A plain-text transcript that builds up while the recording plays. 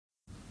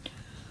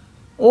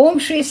ओम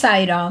श्री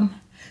साई राम।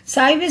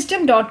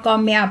 साईविजडम.com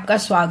में आपका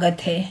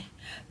स्वागत है।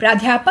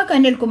 प्राध्यापक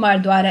अनिल कुमार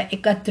द्वारा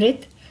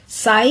एकत्रित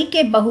साई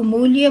के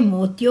बहुमूल्य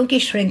मोतियों की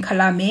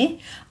श्रृंखला में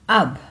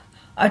अब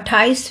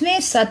 28वें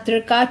सत्र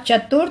का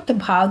चतुर्थ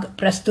भाग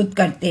प्रस्तुत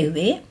करते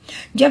हुए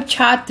जब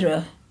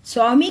छात्र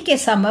स्वामी के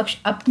समक्ष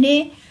अपने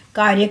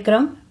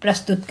कार्यक्रम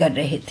प्रस्तुत कर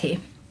रहे थे,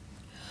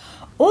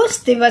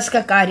 उस दिवस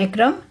का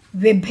कार्यक्रम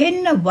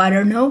विभिन्न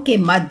वर्णों के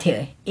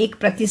मध्य एक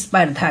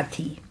प्रतिस्पर्धा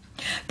थी।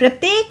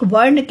 प्रत्येक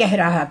वर्ण कह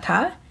रहा था,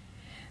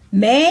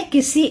 मैं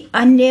किसी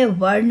अन्य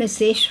वर्ण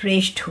से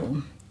श्रेष्ठ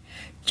हूँ।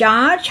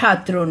 4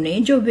 छात्रों ने,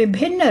 जो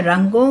विभिन्न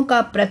रंगों का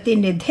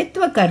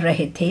प्रतिनिधित्व कर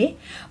रहे थे,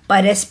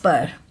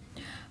 परस्पर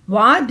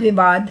वाद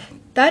विवाद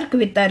तर्क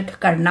वितर्क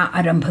करना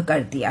आरंभ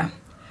कर दिया।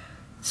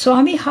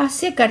 स्वामी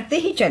हास्य करते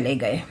ही चले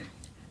गए।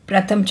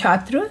 प्रथम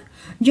छात्र,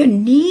 जो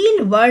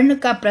नील वर्ण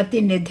का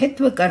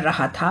प्रतिनिधित्व कर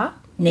रहा था,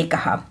 ने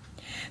कहा,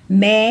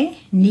 मैं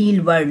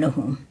नील वर्ण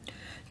हूँ।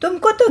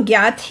 तुमको तो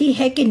ज्ञात ही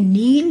है कि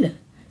नील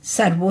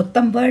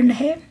सर्वोत्तम वर्ण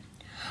है।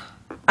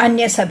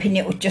 अन्य सभी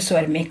ने उच्च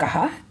स्वर में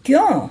कहा,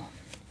 क्यों?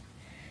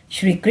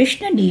 श्री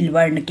कृष्ण नील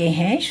वर्ण के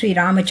हैं। श्री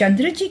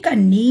रामचंद्र जी का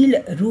नील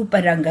रूप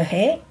रंग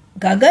है,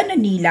 गगन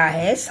नीला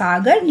है,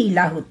 सागर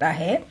नीला होता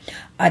है,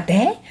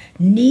 अतः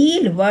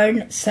नील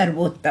वर्ण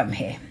सर्वोत्तम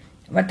है।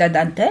 व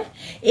तदंतर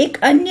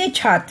एक अन्य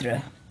छात्र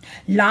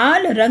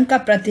लाल रंग का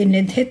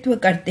प्रतिनिधित्व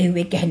करते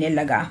हुए कहने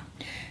लगा,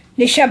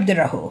 निशब्द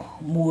रहो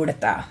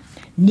मूढ़ता,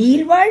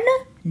 नील वर्ण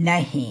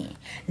नहीं,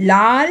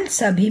 लाल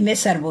सभी में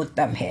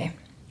सर्वोत्तम है।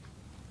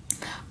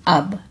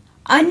 अब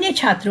अन्य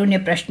छात्रों ने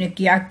प्रश्न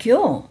किया,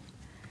 क्यों?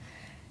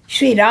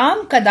 श्री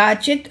राम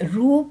कदाचित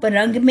रूप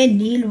रंग में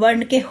नील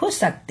वर्ण के हो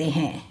सकते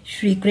हैं,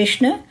 श्री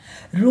कृष्ण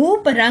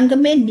रूप रंग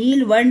में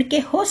नील वर्ण के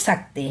हो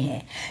सकते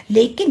हैं,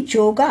 लेकिन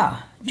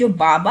चोगा जो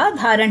बाबा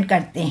धारण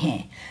करते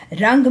हैं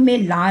रंग में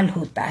लाल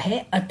होता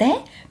है, अतः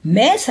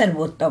मैं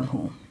सर्वोत्तम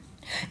हूँ।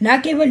 न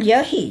केवल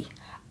यही,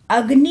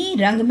 अग्नि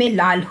रंग में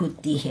लाल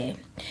होती है,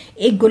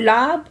 एक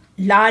गुलाब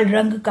लाल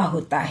रंग का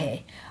होता है,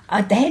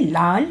 अतः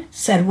लाल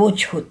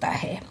सर्वोच्च होता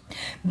है।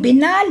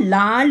 बिना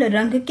लाल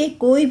रंग के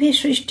कोई भी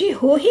सृष्टि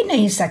हो ही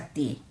नहीं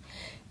सकती।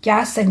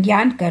 क्या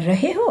संज्ञान कर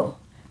रहे हो?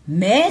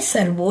 मैं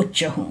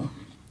सर्वोच्च हूँ।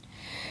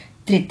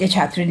 तृतीय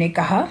छात्र ने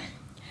कहा,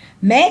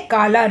 मैं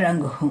काला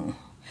रंग हूँ।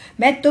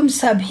 मैं तुम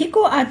सभी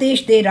को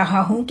आदेश दे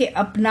रहा हूँ कि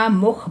अपना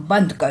मुख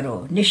बंद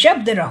करो,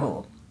 निशब्द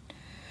रहो।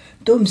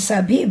 तुम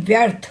सभी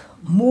व्यर्थ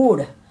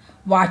मूढ़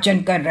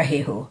वाचन कर रहे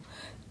हो।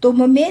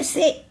 तुम में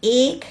से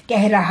एक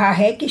कह रहा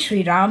है कि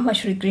श्री राम व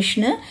श्री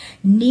कृष्ण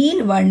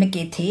नील वर्ण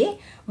के थे,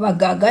 वह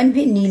गगन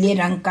भी नीले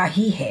रंग का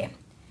ही है।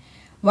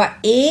 वह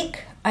एक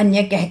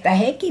अन्य कहता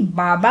है कि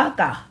बाबा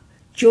का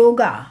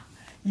चोगा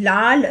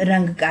लाल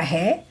रंग का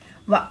है,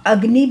 वह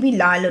अग्नि भी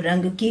लाल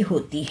रंग की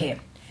होती है।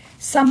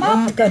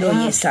 समाप्त करो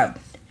ये सब।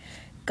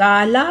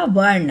 काला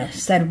वर्ण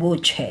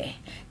सर्वोच्च है,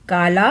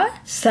 काला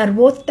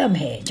सर्वोत्तम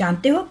है।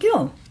 जानते हो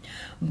क्यों?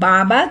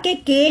 बाबा के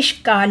केश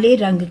काले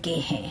रंग के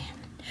हैं,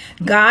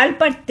 गाल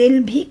पर तिल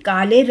भी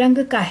काले रंग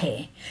का है।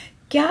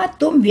 क्या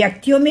तुम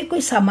व्यक्तियों में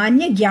कोई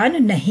सामान्य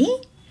ज्ञान नहीं?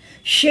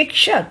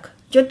 शिक्षक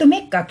जो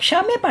तुम्हें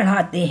कक्षा में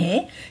पढ़ाते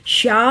हैं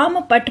श्याम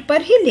पट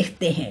पर ही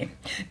लिखते हैं।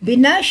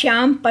 बिना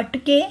श्याम पट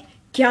के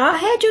क्या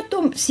है जो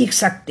तुम सीख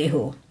सकते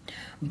हो?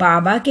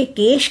 बाबा के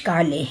केश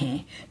काले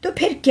हैं, तो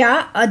फिर क्या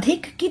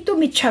अधिक की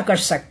तुम इच्छा कर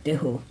सकते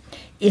हो?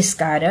 इस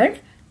कारण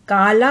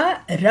काला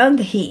रंग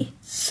ही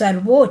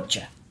सर्वोच्च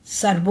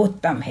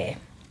सर्वोत्तम है।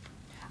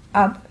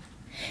 अब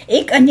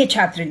एक अन्य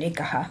छात्र ने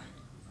कहा,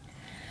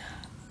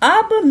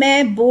 अब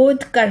मैं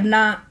बोध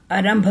करना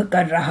आरंभ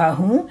कर रहा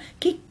हूं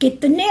कि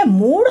कितने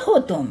मूढ़ हो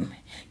तुम,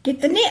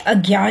 कितने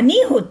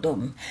अज्ञानी हो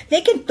तुम।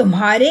 लेकिन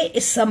तुम्हारे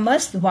इस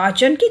समस्त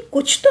वाचन की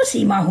कुछ तो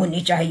सीमा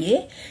होनी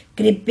चाहिए।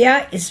 कृपया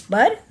इस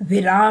पर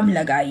विराम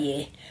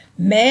लगाइए।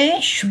 मैं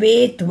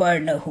श्वेत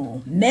वर्ण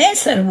हूँ, मैं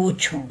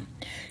सर्वोच्च हूँ।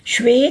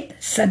 श्वेत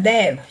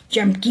सदैव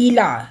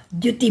चमकीला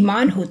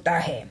द्युतिमान होता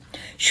है।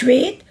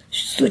 श्वेत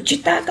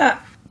शुचिता का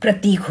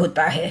प्रतीक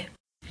होता है।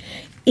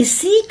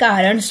 इसी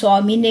कारण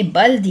स्वामी ने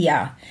बल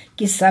दिया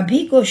कि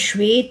सभी को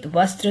श्वेत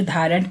वस्त्र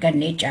धारण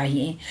करने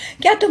चाहिए।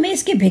 क्या तुम्हें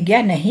इसकी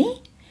भिज्ञा नहीं?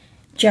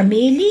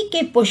 चमेली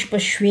के पुष्प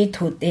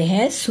श्वेत होते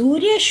हैं,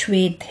 सूर्य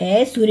श्वेत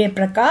है, सूर्य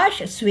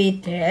प्रकाश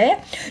श्वेत है,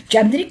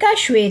 चंद्रिका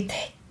श्वेत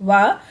है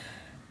व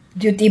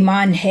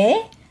द्युतिमान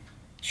है।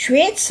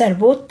 श्वेत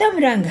सर्वोत्तम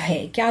रंग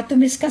है। क्या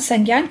तुम इसका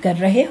संज्ञान कर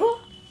रहे हो?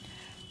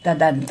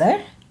 तदंतर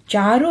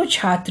चारों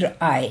छात्र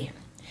आए,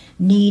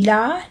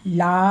 नीला,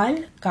 लाल,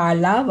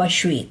 काला व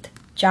श्वेत,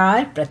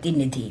 4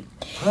 प्रतिनिधि।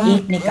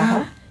 एक ने कहा,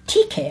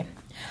 ठीक है,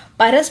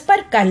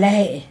 परस्पर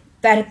कलह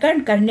तर्कण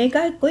करने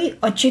का कोई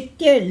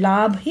औचित्य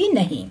लाभ ही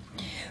नहीं।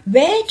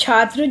 वह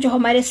छात्र जो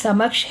हमारे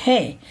समक्ष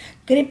है,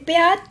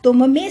 कृपया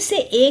तुम में से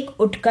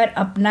एक उठकर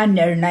अपना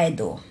निर्णय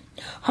दो।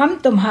 हम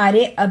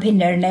तुम्हारे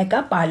अभिनिर्णय का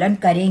पालन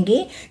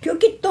करेंगे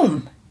क्योंकि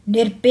तुम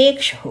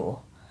निरपेक्ष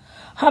हो।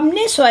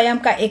 हमने स्वयं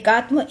का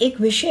एकात्म एक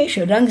विशेष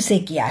रंग से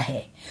किया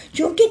है।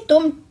 क्योंकि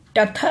तुम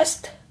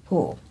तटस्थ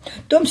हो,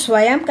 तुम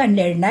स्वयं का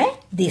निर्णय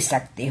दे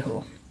सकते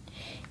हो।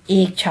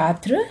 एक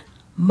छात्र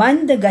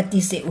मंद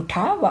गति से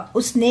उठा व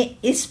उसने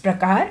इस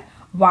प्रकार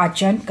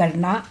वाचन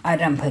करना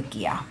आरंभ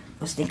किया।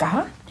 उसने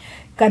कहा,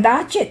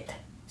 कदाचित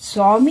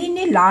स्वामी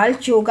ने लाल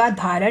चोगा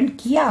धारण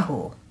किया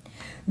हो।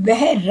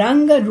 वह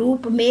रंग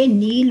रूप में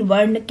नील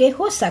वर्ण के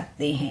हो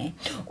सकते हैं।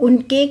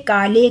 उनके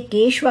काले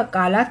केश व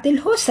काला तिल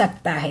हो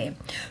सकता है।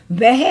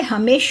 वह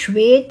हमें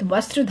श्वेत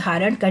वस्त्र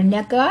धारण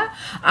करने का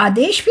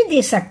आदेश भी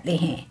दे सकते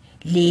हैं,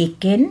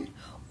 लेकिन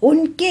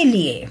उनके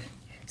लिए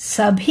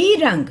सभी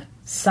रंग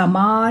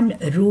समान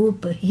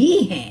रूप ही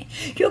हैं,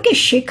 क्योंकि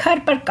शिखर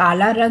पर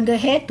काला रंग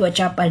है,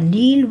 त्वचा पर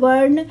नील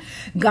वर्ण,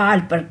 गाल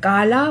पर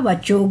काला व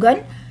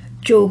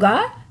चोगा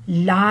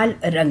लाल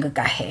रंग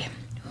का है।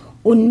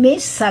 उनमें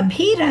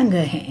सभी रंग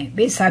हैं,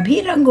 वे सभी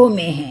रंगों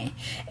में हैं।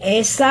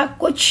 ऐसा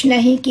कुछ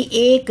नहीं कि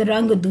एक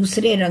रंग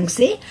दूसरे रंग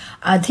से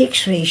अधिक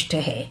श्रेष्ठ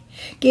है।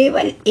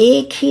 केवल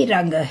एक ही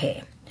रंग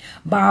है,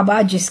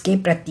 बाबा जिसके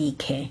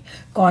प्रतीक हैं।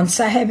 कौन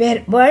सा है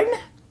वह वर्ण?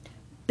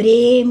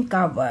 प्रेम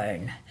का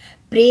वर्ण।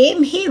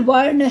 प्रेम ही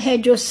वर्ण है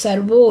जो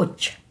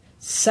सर्वोच्च,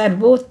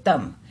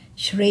 सर्वोत्तम,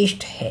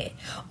 श्रेष्ठ है।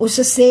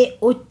 उससे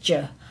उच्च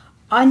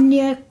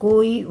अन्य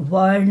कोई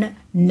वर्ण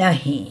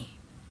नहीं।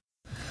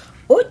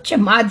 उच्च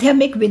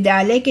माध्यमिक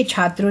विद्यालय के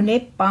छात्रों ने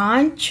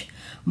 5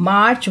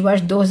 मार्च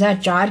वर्ष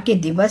 2004 के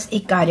दिवस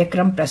एक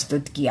कार्यक्रम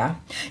प्रस्तुत किया।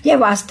 यह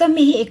वास्तव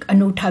में ही एक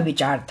अनूठा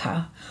विचार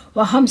था।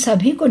 वह हम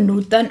सभी को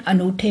नूतन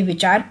अनूठे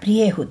विचार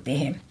प्रिय होते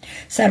हैं,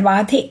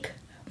 सर्वाधिक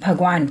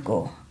भगवान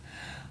को।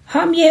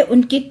 हम ये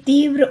उनकी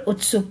तीव्र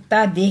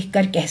उत्सुकता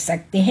देखकर कह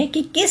सकते हैं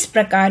कि किस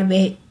प्रकार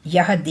वे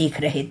यह देख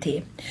रहे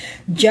थे।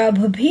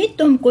 जब भी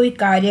तुम कोई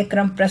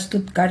कार्यक्रम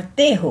प्रस्तुत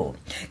करते हो,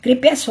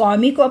 कृपया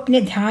स्वामी को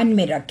अपने ध्यान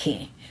में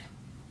रखें।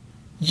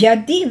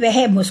 यदि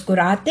वह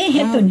मुस्कुराते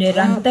हैं तो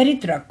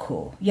निरंतरित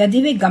रखो।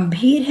 यदि वे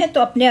गंभीर हैं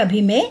तो अपने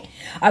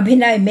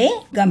अभिनय में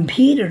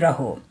गंभीर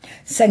रहो।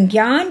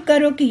 संज्ञान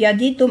करो कि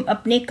यदि तुम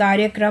अपने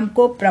कार्यक्रम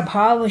को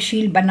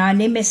प्रभावशील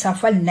बनाने में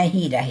सफल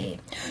नहीं रहे,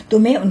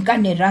 तुम्हें उनका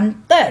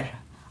निरंतर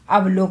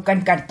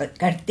अवलोकन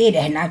करते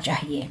रहना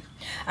चाहिए।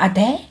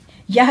 अतः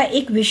यह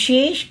एक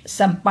विशेष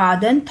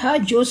संपादन था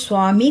जो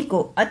स्वामी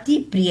को अति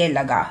प्रिय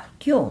लगा।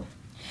 क्यों?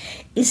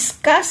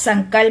 इसका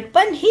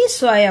संकल्पन ही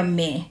स्वयं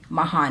में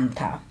महान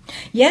था।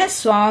 यह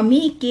स्वामी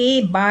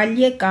के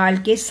बाल्यकाल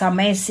के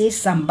समय से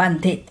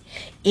संबंधित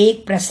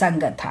एक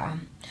प्रसंग था।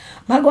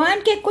 भगवान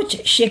के कुछ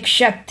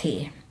शिक्षक थे।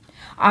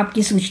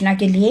 आपकी सूचना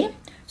के लिए,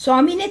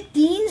 स्वामी ने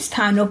 3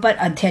 स्थानों पर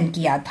अध्ययन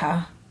किया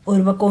था: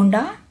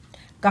 उर्वकोंडा,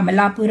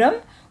 कमलापुरम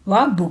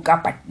व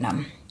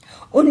बुकापट्टनम।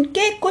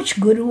 उनके कुछ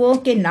गुरुओं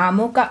के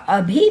नामों का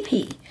अभी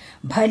भी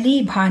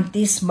भली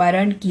भांति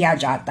स्मरण किया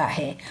जाता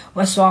है।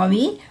 वह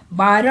स्वामी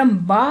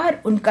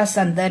बारंबार उनका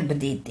संदर्भ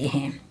देते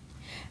हैं: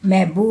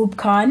 महबूब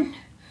खान,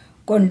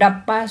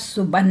 कोंडप्पा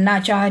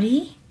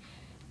सुबन्नाचारी,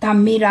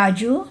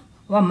 तम्मीराजू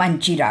व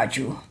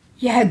मंचीराजू।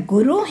 यह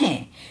गुरु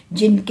हैं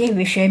जिनके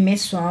विषय में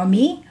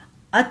स्वामी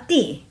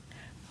अति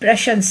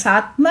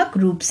प्रशंसात्मक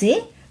रूप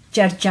से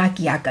चर्चा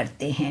किया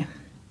करते हैं।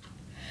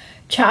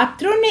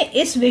 छात्रों ने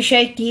इस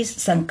विषय की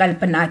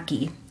संकल्पना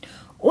की।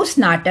 उस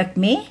नाटक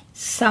में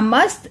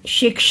समस्त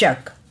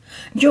शिक्षक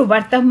जो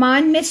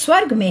वर्तमान में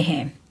स्वर्ग में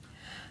हैं,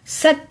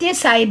 सत्य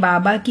साई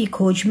बाबा की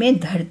खोज में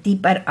धरती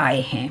पर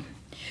आए हैं।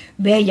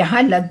 वे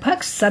यहाँ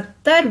लगभग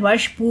 70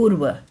 वर्ष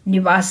पूर्व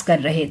निवास कर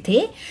रहे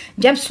थे,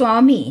 जब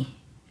स्वामी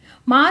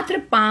मात्र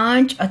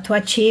 5 अथवा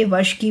 6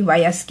 वर्ष की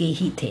वयस के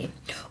ही थे।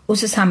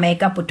 उस समय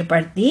का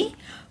पुट्टपर्ती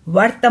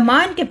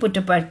वर्तमान के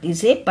पुट्टपर्ती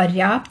से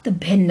पर्याप्त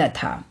भिन्न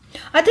था।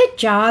 अतः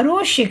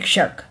चारों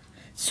शिक्षक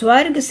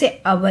स्वर्ग से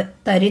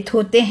अवतरित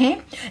होते हैं,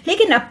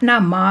 लेकिन अपना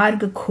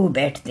मार्ग खो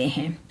बैठते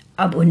हैं।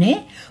 अब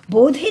उन्हें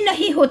बोध ही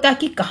नहीं होता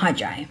कि कहाँ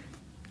जाएं।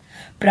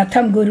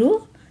 प्रथम गुरु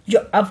जो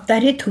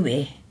अवतरित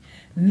हुए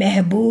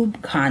महबूब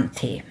खान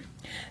थे।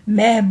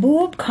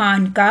 महबूब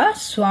खान का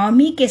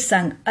स्वामी के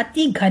संग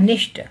अति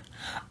घनिष्ठ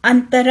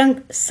अंतरंग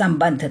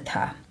संबंध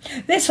था।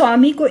 वे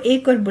स्वामी को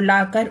एक और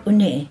बुलाकर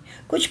उन्हें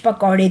कुछ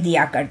पकौड़े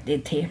दिया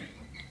करते थे।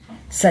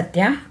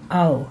 सत्या,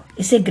 आओ,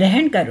 इसे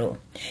ग्रहण करो।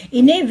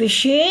 इन्हें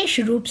विशेष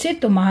रूप से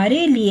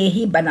तुम्हारे लिए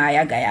ही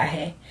बनाया गया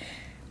है।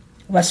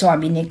 वह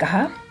स्वामी ने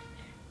कहा,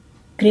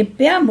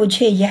 कृपया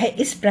मुझे यह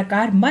इस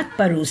प्रकार मत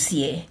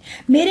परोसिए।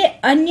 मेरे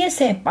अन्य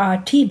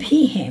सहपाठी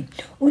भी हैं,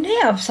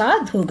 उन्हें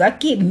अवसाद होगा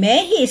कि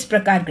मैं ही इस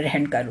प्रकार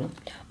ग्रहण करूं।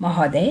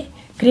 महोदय,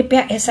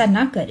 कृपया ऐसा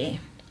ना करें।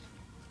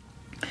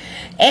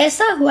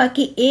 ऐसा हुआ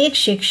कि एक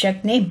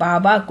शिक्षक ने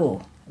बाबा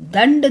को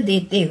दंड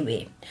देते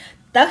हुए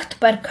तख्त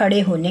पर खड़े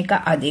होने का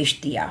आदेश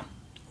दिया।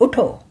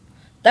 उठो,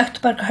 तख्त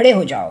पर खड़े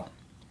हो जाओ।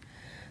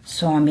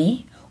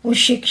 स्वामी उस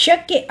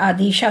शिक्षक के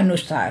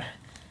आदेशानुसार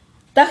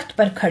तख्त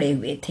पर खड़े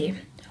हुए थे।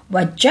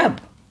 वह जब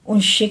उन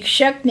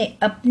शिक्षक ने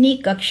अपनी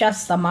कक्षा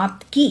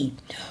समाप्त की,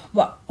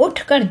 वह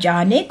उठकर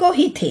जाने को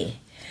ही थे।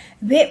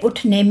 वे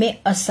उठने में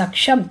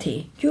असक्षम थे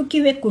क्योंकि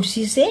वे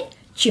कुर्सी से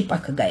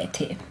चिपक गए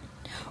थे।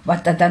 वह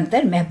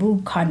तदंतर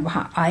महबूब खान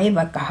वहां आए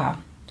व कहा,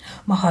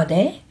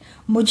 महोदय,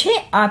 मुझे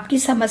आपकी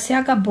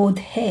समस्या का बोध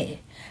है।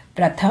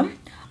 प्रथम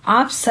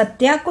आप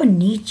सत्या को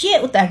नीचे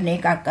उतरने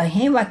का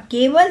कहें व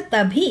केवल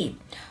तभी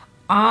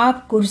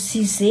आप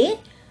कुर्सी से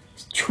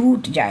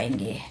छूट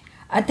जाएंगे।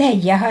 अतः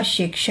यह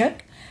शिक्षक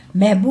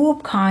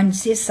महबूब खान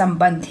से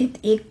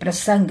संबंधित एक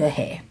प्रसंग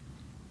है,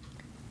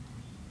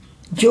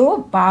 जो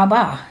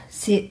बाबा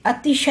से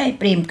अतिशय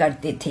प्रेम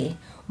करते थे।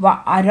 वह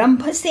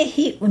आरंभ से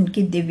ही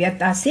उनकी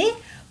दिव्यता से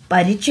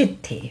परिचित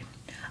थे।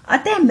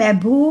 अतः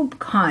महबूब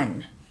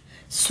खान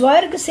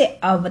स्वर्ग से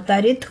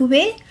अवतरित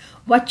हुए।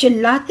 वह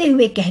चिल्लाते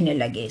हुए कहने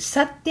लगे,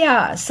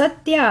 सत्या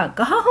सत्या,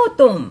 कहाँ हो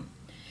तुम?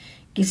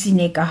 किसी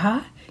ने कहा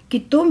कि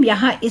तुम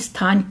यहाँ इस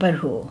स्थान पर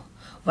हो।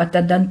 वह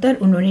तदंतर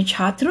उन्होंने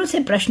छात्रों से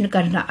प्रश्न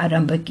करना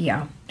आरंभ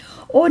किया।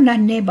 ओ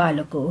नन्हे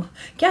बालकों,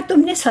 क्या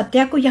तुमने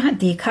सत्या को यहाँ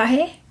देखा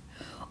है?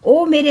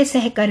 ओ मेरे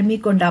सहकर्मी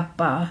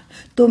कुंडप्पा,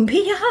 तुम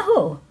भी यहाँ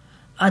हो?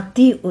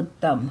 अति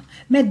उत्तम,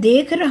 मैं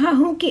देख रहा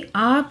हूँ कि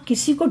आप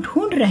किसी को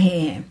ढूंढ रहे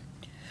हैं।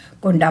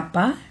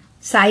 कुंडप्पा,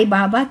 साईं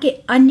बाबा के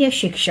अन्य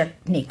शिक्षक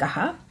ने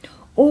कहा,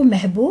 ओ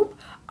महबूब,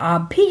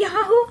 आप भी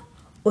यहाँ हो?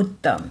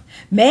 उत्तम,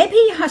 मैं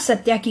भी यहाँ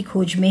सत्या की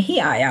खोज में ही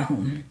आया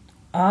हूँ।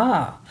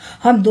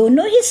 हम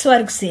दोनों ही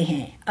स्वर्ग से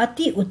हैं।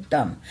 अति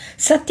उत्तम,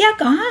 सत्या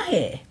कहाँ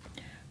है?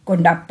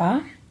 कुंडप्पा,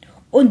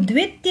 उन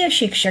द्वितीय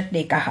शिक्षक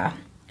ने कहा,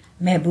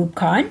 महबूब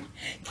खान,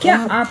 क्या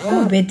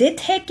आपको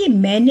विदित है कि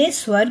मैंने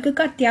स्वर्ग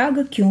का त्याग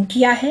क्यों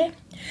किया है?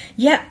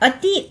 यह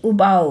अति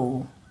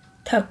उबाऊ,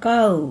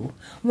 थकाऊ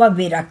व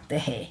विरक्त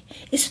है।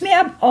 इसमें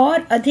अब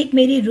और अधिक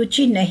मेरी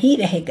रुचि नहीं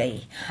रह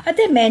गई।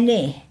 अतः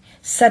मैंने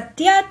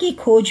सत्या की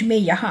खोज में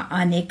यहाँ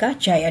आने का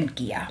चयन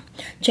किया।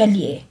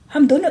 चलिए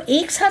हम दोनों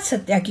एक साथ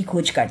सत्या की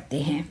खोज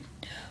करते हैं।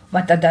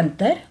 व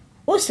तदंतर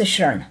उस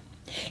क्षण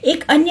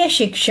एक अन्य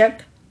शिक्षक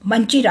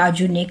मंची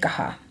राजू ने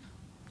कहा,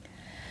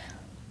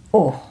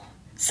 ओह,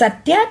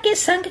 सत्या के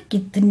संग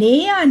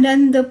कितने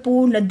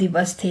आनंदपूर्ण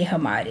दिवस थे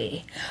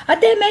हमारे।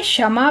 अतः मैं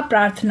क्षमा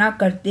प्रार्थना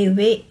करते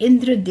हुए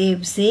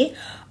इंद्रदेव से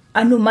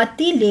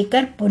अनुमति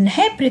लेकर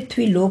पुनः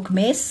पृथ्वी लोक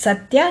में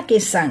सत्या के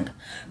संग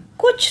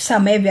कुछ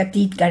समय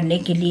व्यतीत करने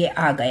के लिए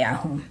आ गया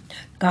हूँ।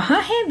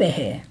 कहाँ है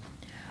वह?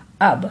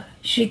 अब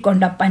श्री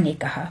कोंडप्पा ने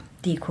कहा,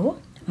 देखो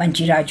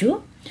मंची राजू,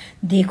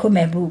 देखो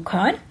महबूब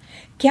खान,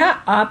 क्या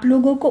आप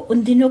लोगों को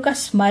उन दिनों का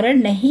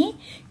स्मरण नहीं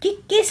कि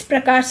किस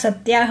प्रकार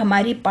सत्या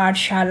हमारी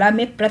पाठशाला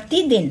में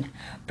प्रतिदिन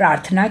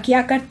प्रार्थना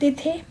किया करते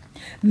थे?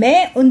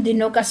 मैं उन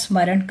दिनों का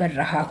स्मरण कर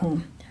रहा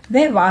हूँ।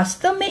 वह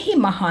वास्तव में ही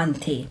महान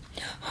थे।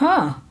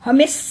 हाँ,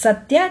 हमें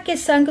सत्या के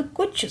संग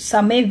कुछ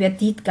समय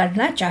व्यतीत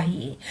करना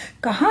चाहिए।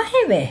 कहाँ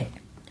है वह?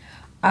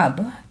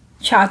 अब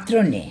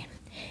छात्रों ने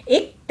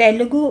एक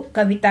तेलुगु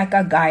कविता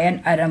का गायन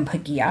आरंभ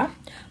किया।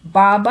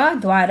 बाबा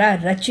द्वारा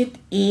रचित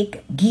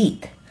एक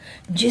गीत,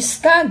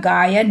 जिसका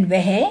गायन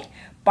वह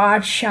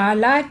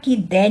पाठशाला की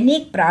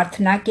दैनिक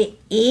प्रार्थना के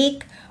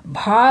एक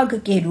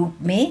भाग के रूप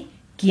में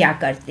किया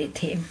करते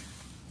थे।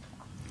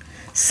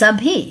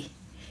 सभी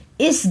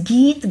इस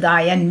गीत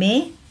गायन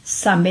में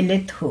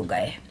सम्मिलित हो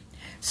गए।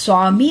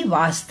 स्वामी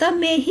वास्तव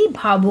में ही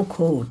भावुक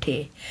हो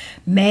उठे।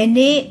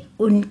 मैंने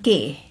उनके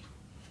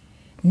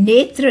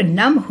नेत्र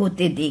नम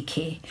होते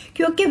देखे,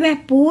 क्योंकि वह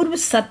पूर्व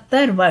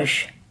 70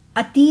 वर्ष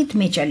अतीत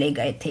में चले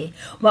गए थे।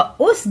 वह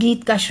उस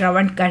गीत का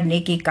श्रवण करने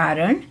के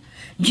कारण,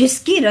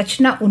 जिसकी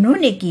रचना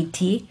उन्होंने की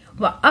थी,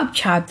 वह अब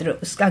छात्र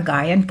उसका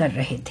गायन कर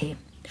रहे थे।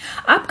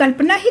 आप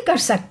कल्पना ही कर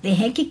सकते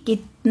हैं कि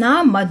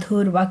कितना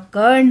मधुर व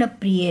कर्ण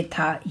प्रिय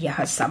था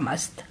यह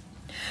समस्त।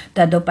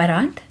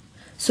 तदुपरांत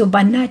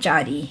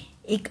सुबन्नाचारी,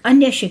 एक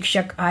अन्य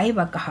शिक्षक, आए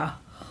व कहा,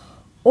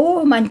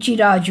 ओ मंची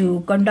राजू,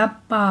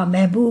 कुंडप्पा,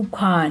 महबूब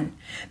खान,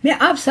 मैं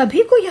आप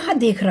सभी को यहाँ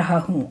देख रहा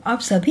हूँ। आप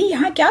सभी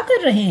यहाँ क्या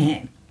कर रहे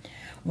हैं?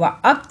 वह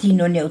अब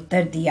तीनों ने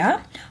उत्तर दिया,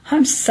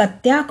 हम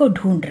सत्या को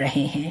ढूंढ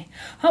रहे हैं।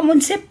 हम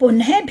उनसे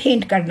पुनः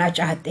भेंट करना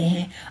चाहते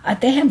हैं।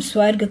 अतः हम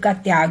स्वर्ग का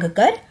त्याग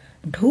कर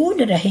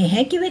ढूंढ रहे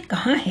हैं कि वे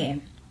कहाँ हैं।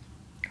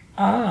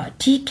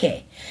 ठीक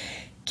है।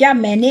 क्या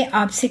मैंने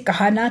आपसे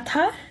कहा ना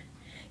था?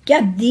 क्या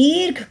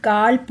दीर्घ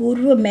काल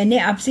पूर्व मैंने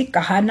आपसे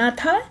कहा ना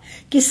था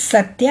कि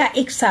सत्या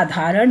एक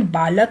साधारण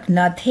बालक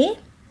न थे,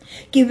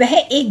 कि वह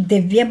एक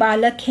दिव्य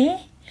बालक है,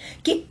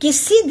 कि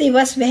किसी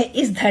दिवस वह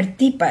इस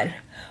धरती पर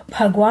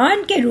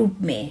भगवान के रूप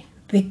में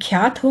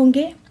विख्यात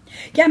होंगे?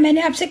 क्या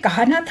मैंने आपसे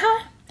कहा ना था?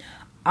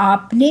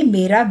 आपने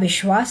मेरा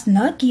विश्वास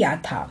न किया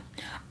था।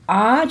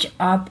 आज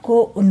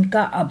आपको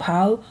उनका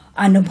अभाव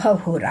अनुभव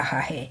हो रहा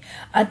है,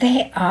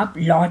 अतः आप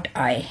लौट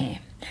आए हैं।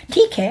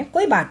 ठीक है,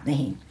 कोई बात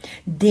नहीं।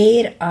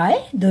 देर आए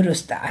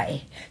दुरुस्त आए।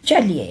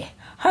 चलिए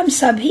हम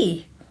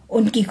सभी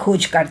उनकी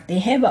खोज करते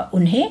हैं व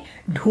उन्हें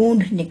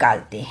ढूंढ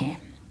निकालते हैं।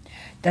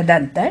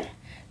 तदंतर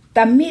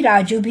तम्मी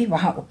राजू भी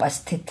वहां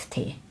उपस्थित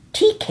थे।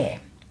 ठीक है,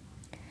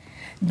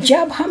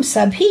 जब हम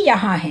सभी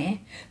यहाँ हैं,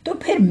 तो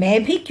फिर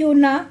मैं भी क्यों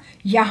ना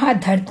यहाँ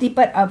धरती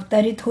पर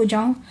अवतरित हो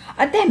जाऊं।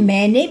 अतः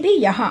मैंने भी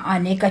यहाँ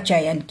आने का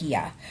चयन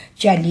किया।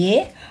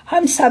 चलिए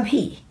हम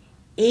सभी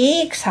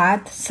एक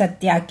साथ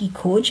सत्या की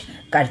खोज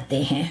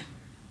करते हैं।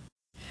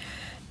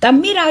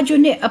 तम्मी राजू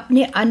ने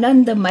अपने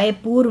आनंदमय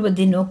पूर्व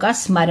दिनों का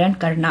स्मरण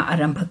करना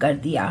आरंभ कर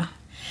दिया।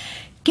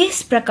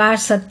 किस प्रकार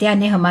सत्या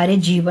ने हमारे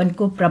जीवन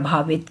को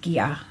प्रभावित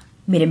किया।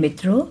 मेरे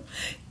मित्रों,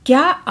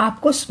 क्या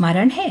आपको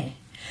स्मरण है,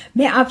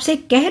 मैं आपसे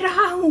कह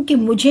रहा हूं कि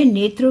मुझे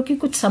नेत्रों की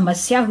कुछ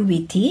समस्या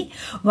हुई थी।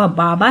 वह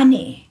बाबा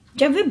ने,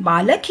 जब वे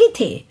बालक ही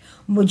थे,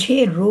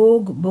 मुझे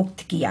रोग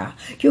मुक्त किया,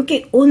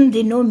 क्योंकि उन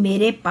दिनों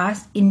मेरे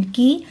पास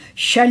इनकी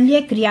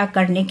शल्य क्रिया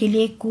करने के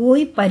लिए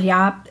कोई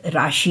पर्याप्त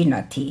राशि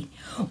न थी।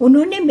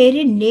 उन्होंने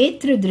मेरे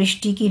नेत्र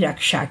दृष्टि की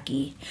रक्षा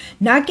की।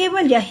 न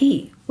केवल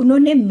यही,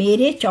 उन्होंने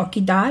मेरे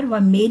चौकीदार व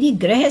मेरी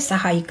गृह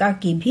सहायिका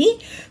की भी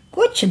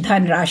कुछ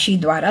धनराशि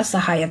द्वारा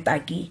सहायता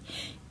की।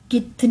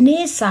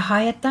 कितने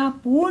सहायता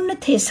पूर्ण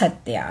थे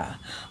सत्या,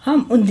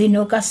 हम उन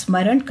दिनों का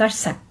स्मरण कर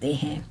सकते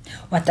हैं।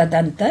 व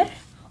तदंतर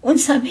उन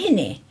सभी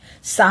ने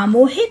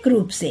सामूहिक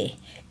रूप से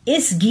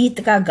इस गीत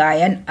का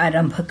गायन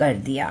आरंभ कर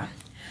दिया।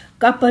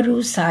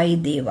 कपरु साई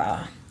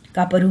देवा।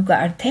 कपरु का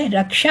अर्थ है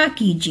रक्षा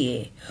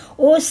कीजिए।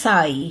 ओ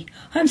साई,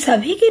 हम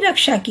सभी की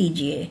रक्षा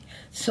कीजिए।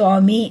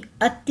 स्वामी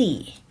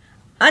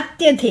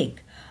अत्यधिक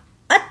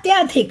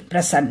अत्याधिक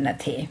प्रसन्न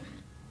थे।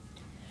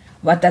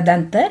 व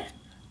तदंतर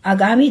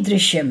आगामी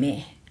दृश्य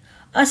में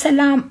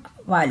अस्सलाम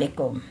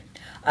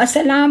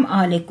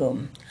वालेकुम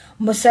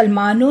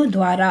मुसलमानों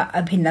द्वारा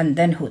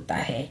अभिनंदन होता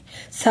है।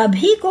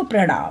 सभी को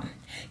प्रणाम।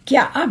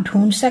 क्या आप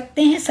ढूंढ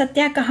सकते हैं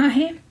सत्या कहाँ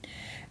है?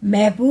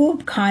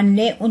 महबूब खान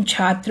ने उन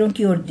छात्रों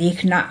की ओर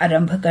देखना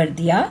आरंभ कर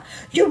दिया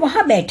जो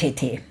वहां बैठे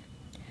थे।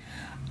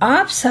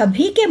 आप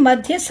सभी के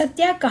मध्य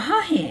सत्या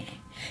कहाँ है?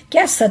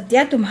 क्या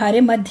सत्या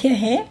तुम्हारे मध्य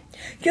है?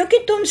 क्योंकि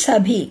तुम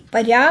सभी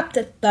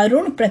पर्याप्त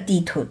तरुण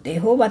प्रतीत होते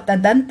हो। व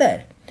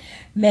तदंतर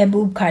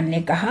महबूब खान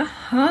ने कहा,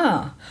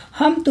 हाँ,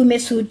 हम तुम्हें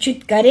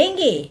सूचित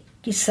करेंगे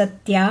कि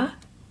सत्या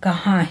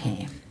कहाँ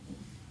है।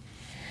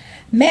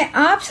 मैं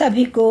आप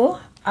सभी को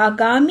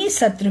आगामी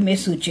सत्र में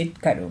सूचित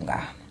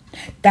करूंगा।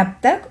 तब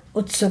तक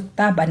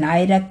उत्सुकता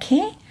बनाए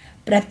रखें,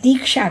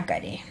 प्रतीक्षा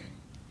करें।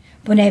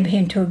 पुनः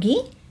भेंट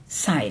होगी।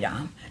 साई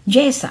राम।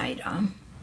 जय साई राम।